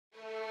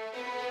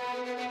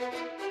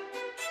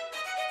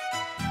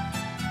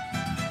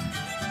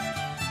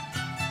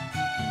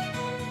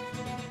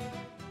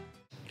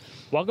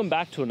Welcome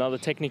back to another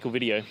technical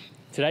video.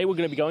 Today we're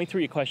going to be going through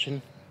your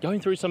question,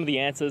 going through some of the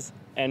answers,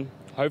 and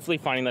hopefully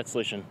finding that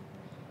solution.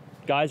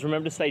 Guys,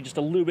 remember to stay just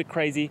a little bit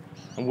crazy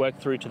and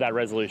work through to that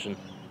resolution.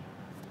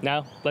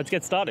 Now, let's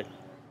get started.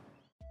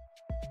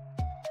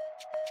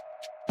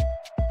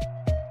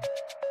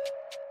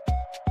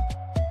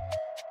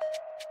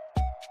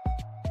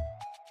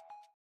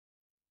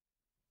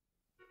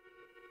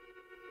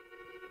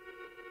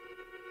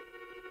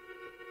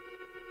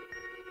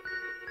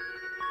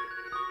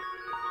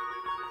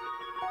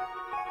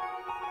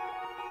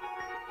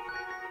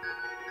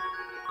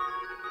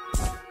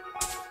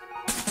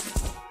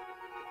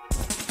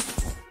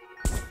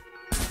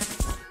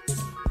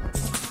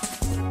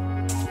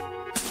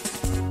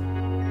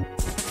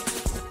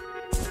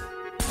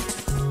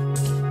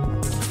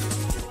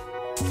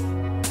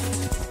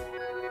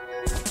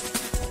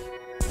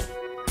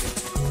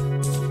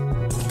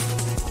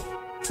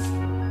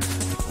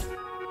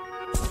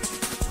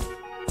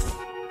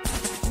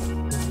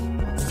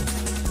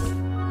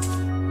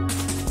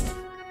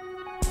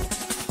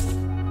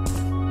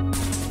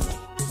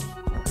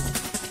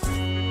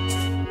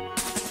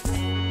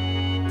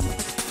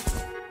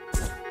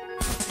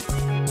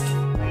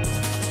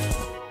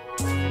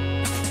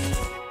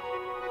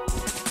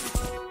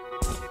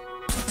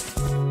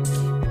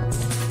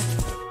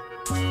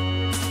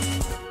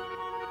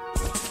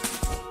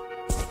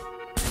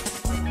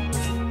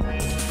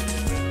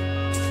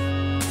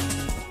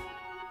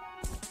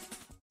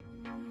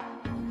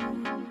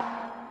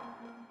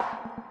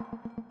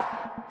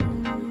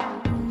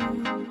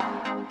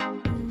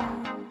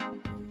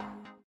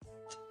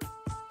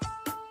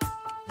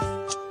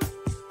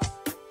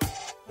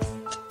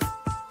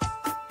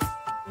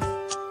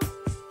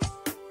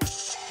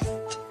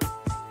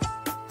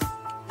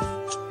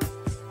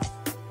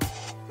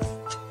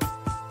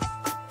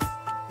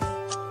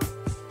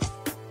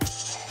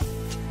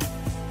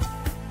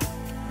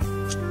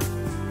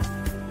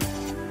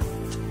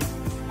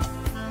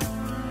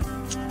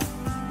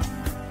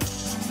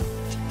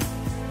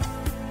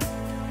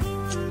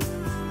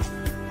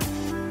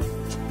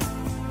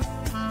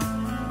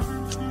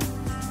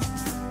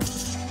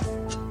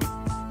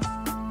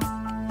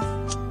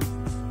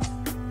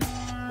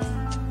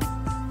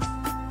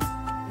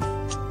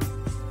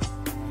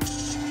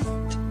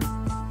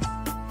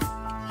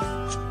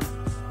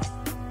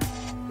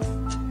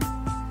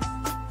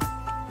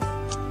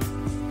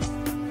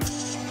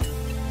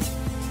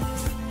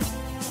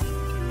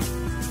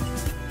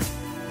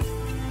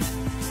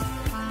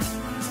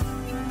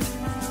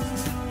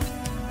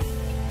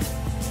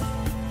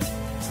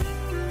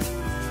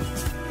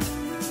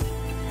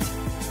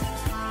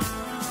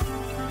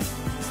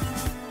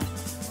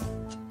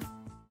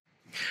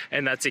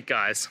 And that's it,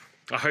 guys.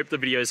 I hope the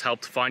video has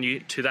helped find you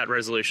to that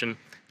resolution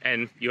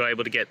and you're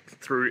able to get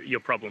through your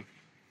problem.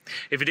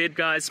 If it did,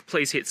 guys,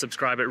 please hit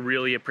subscribe. I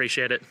really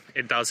appreciate it.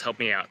 It does help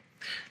me out.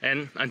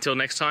 And until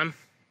next time,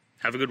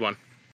 have a good one.